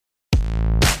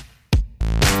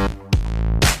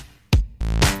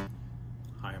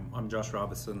I'm Josh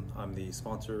Robison. I'm the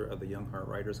sponsor of the Young Heart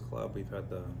Writers Club. We've had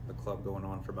the club going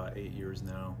on for about 8 years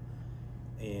now.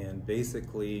 And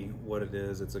basically what it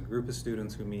is, it's a group of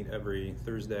students who meet every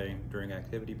Thursday during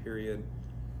activity period.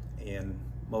 And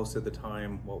most of the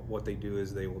time what they do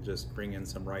is they will just bring in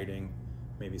some writing,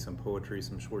 maybe some poetry,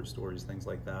 some short stories, things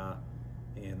like that.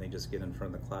 And they just get in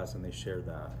front of the class and they share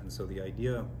that. And so the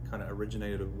idea kind of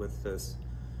originated with this.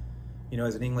 You know,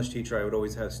 as an English teacher, I would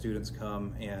always have students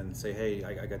come and say, hey,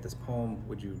 I got this poem,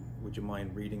 would you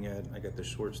mind reading it? I got this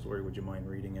short story, would you mind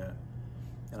reading it?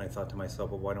 And I thought to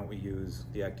myself, well, why don't we use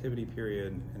the activity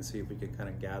period and see if we could kind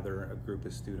of gather a group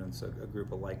of students, a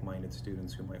group of like-minded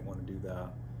students who might want to do that,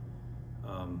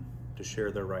 to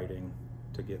share their writing,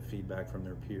 to get feedback from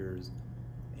their peers,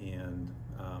 and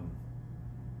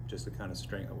just to kind of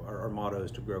strengthen, our motto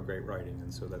is to grow great writing,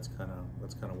 and so that's kind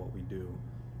of what we do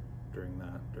during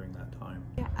that time.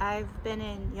 I've been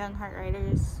in Young Heart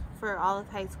Writers for all of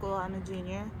high school. I'm a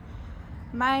junior.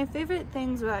 My favorite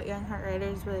things about Young Heart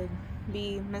Writers would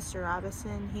be Mr.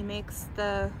 Robison. He makes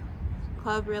the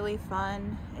club really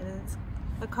fun, and it's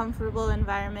a comfortable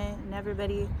environment, and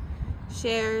everybody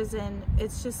shares, and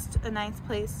it's just a nice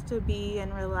place to be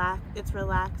and relax. It's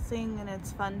relaxing, and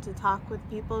it's fun to talk with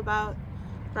people about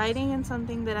writing and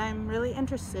something that I'm really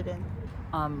interested in.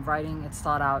 Writing, it's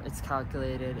thought out, it's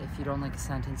calculated. If you don't like a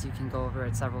sentence, you can go over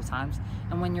it several times.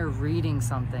 And when you're reading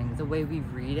something, the way we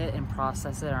read it and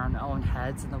process it in our own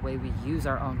heads and the way we use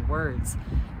our own words,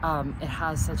 it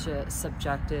has such a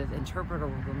subjective,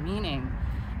 interpretable meaning.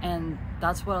 And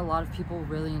that's what a lot of people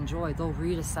really enjoy. They'll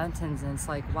read a sentence and it's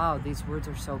like, wow, these words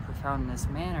are so profound in this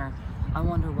manner. I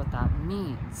wonder what that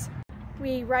means.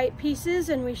 We write pieces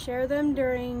and we share them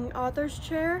during author's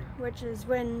chair, which is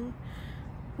when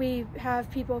we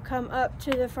have people come up to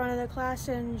the front of the class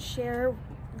and share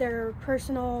their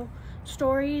personal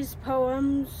stories,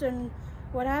 poems, and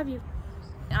what have you.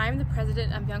 I'm the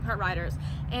president of Young Heart Writers,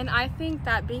 and I think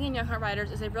that being in Young Heart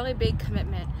Writers is a really big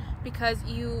commitment because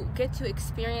you get to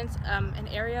experience an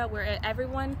area where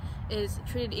everyone is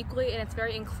treated equally, and it's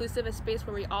very inclusive, a space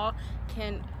where we all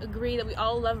can agree that we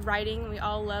all love writing, we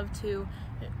all love to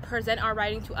present our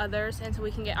writing to others, and so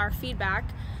we can get our feedback.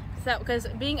 So, because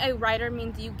being a writer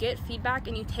means you get feedback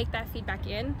and you take that feedback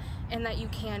in, and that you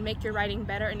can make your writing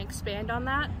better and expand on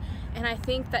that. And I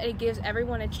think that it gives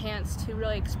everyone a chance to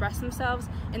really express themselves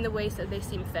in the ways that they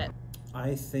seem fit.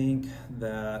 I think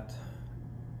that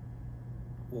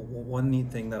one neat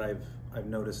thing that I've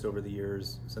noticed over the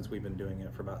years, since we've been doing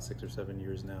it for about 6 or 7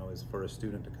 years now, is for a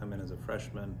student to come in as a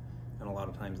freshman, and a lot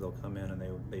of times they'll come in and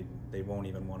they won't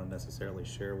even want to necessarily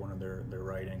share one of their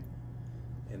writing,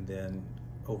 and then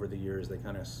over the years they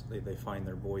find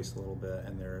their voice a little bit,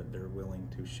 and they're willing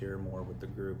to share more with the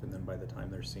group, and then by the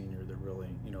time they're senior, they're really,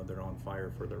 you know, they're on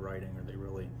fire for their writing, or they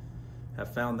really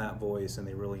have found that voice and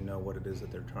they really know what it is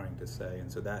that they're trying to say.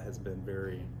 And so that has been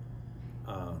very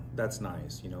that's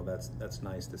nice, you know, that's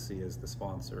nice to see as the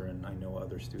sponsor, and I know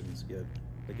other students get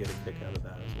a kick out of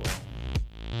that as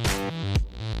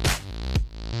well.